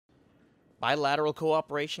Bilateral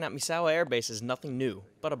cooperation at Misawa Air Base is nothing new,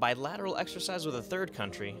 but a bilateral exercise with a third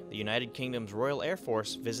country, the United Kingdom's Royal Air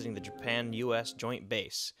Force visiting the Japan-US joint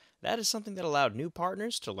base. That is something that allowed new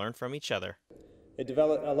partners to learn from each other.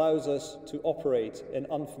 Allows us to operate in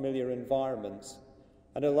unfamiliar environments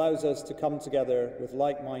and allows us to come together with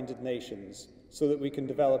like-minded nations so that we can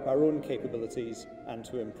develop our own capabilities and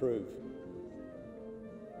to improve.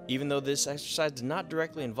 Even though this exercise did not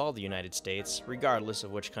directly involve the United States, regardless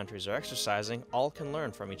of which countries are exercising, all can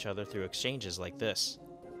learn from each other through exchanges like this.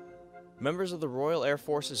 Members of the Royal Air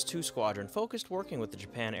Force's 2 Squadron focused working with the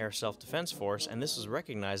Japan Air Self-Defense Force, and this was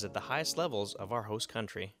recognized at the highest levels of our host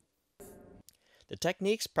country. The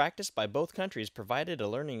techniques practiced by both countries provided a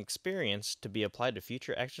learning experience to be applied to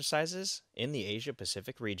future exercises in the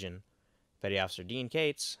Asia-Pacific region. Petty Officer Dean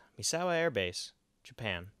Cates, Misawa Air Base,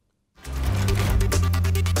 Japan.